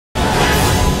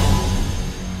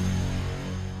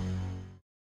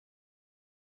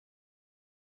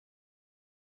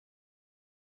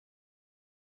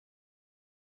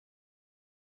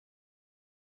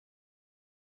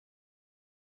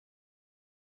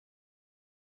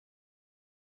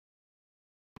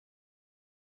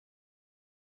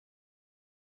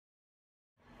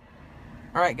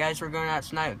Alright guys, we're going out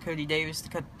tonight with Cody Davis to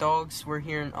cut the dogs. We're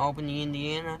here in Albany,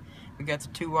 Indiana. We got the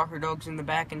 2 Walker dogs in the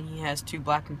back and he has 2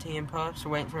 black and tan pups.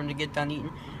 We're waiting for him to get done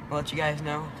eating. I'll let you guys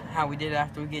know how we did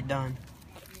after we get done.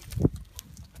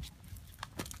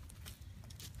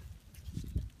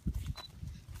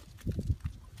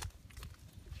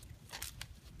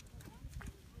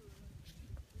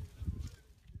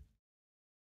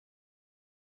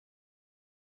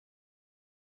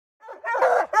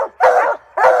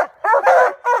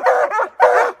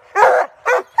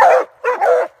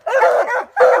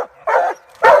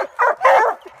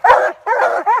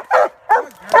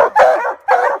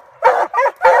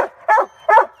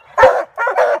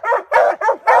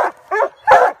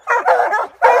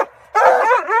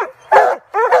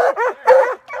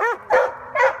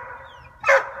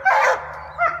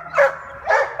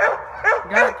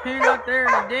 Got a coon up there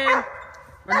in the den,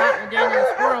 but not in the den, in a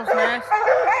squirrel's nest.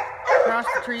 Across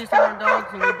the trees on our dogs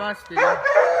and we busted him.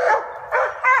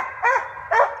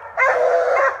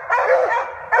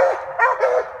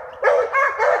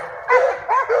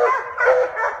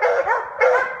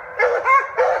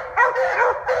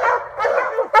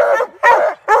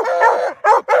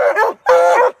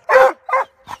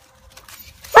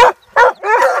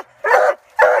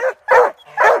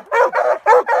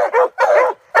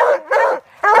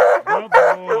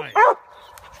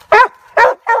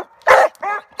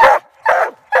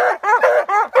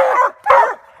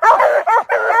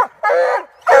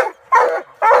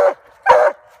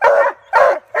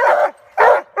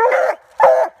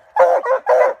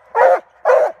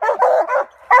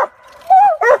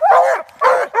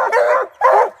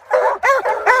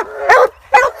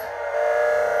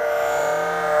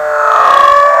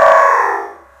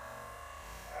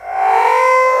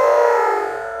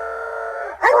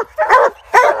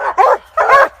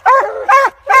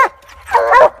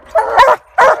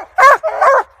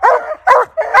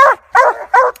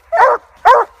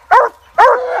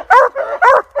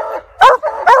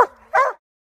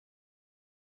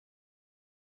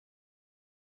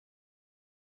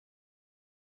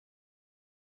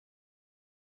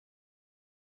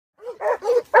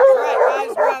 Alright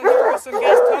guys, we're out here with some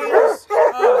guest hunters.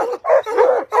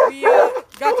 We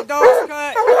got the dogs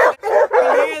cut. You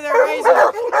can hear they're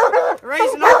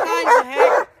raising all kinds of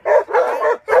heck.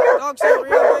 Dogs did a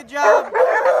real good job.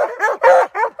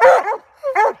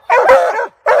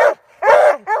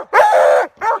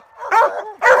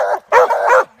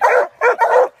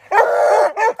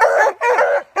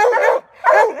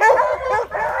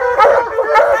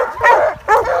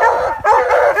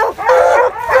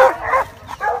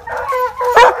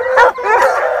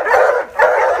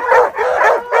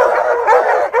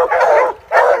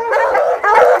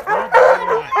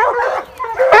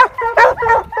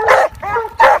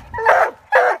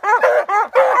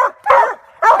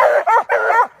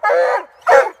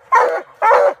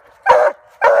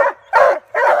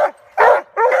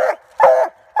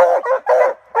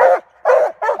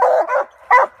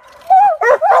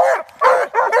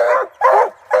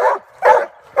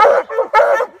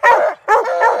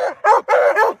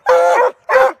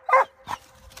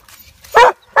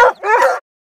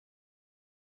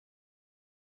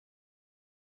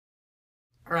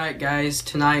 Alright guys,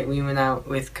 tonight we went out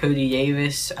with Cody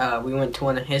Davis. We went to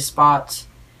one of his spots.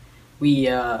 We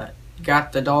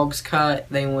got the dogs cut.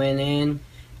 They went in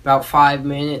about 5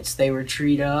 minutes. They were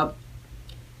treed up.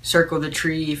 Circled the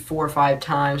tree 4 or 5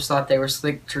 times. Thought they were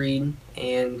slick treed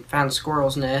and found a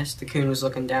squirrel's nest. The coon was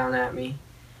looking down at me.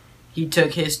 He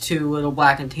took his 2 little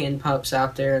black and tan pups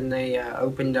out there and they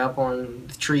opened up on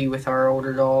the tree with our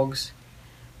older dogs.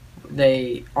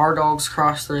 Our dogs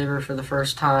crossed the river for the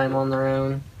first time on their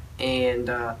own,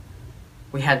 and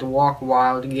we had to walk a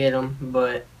while to get them,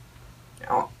 but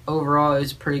overall it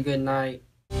was a pretty good night.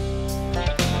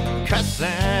 Cussing,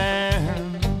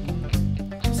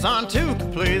 son, to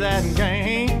play that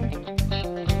game.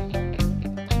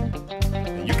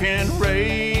 You can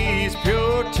raise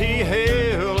purity,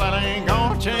 hell, that ain't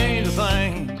gonna change a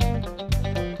thing.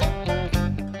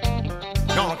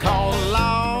 Gonna call the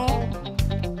law.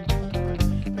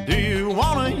 Do you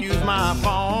wanna use my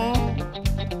phone?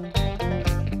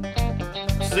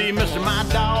 See, mister, my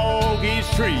dog, he's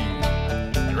treed.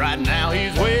 And right now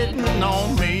he's waiting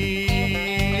on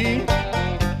me.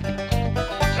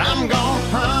 I'm gonna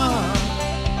hunt,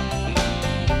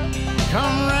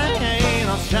 come rain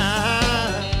or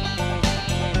shine.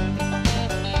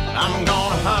 I'm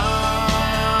gonna hunt.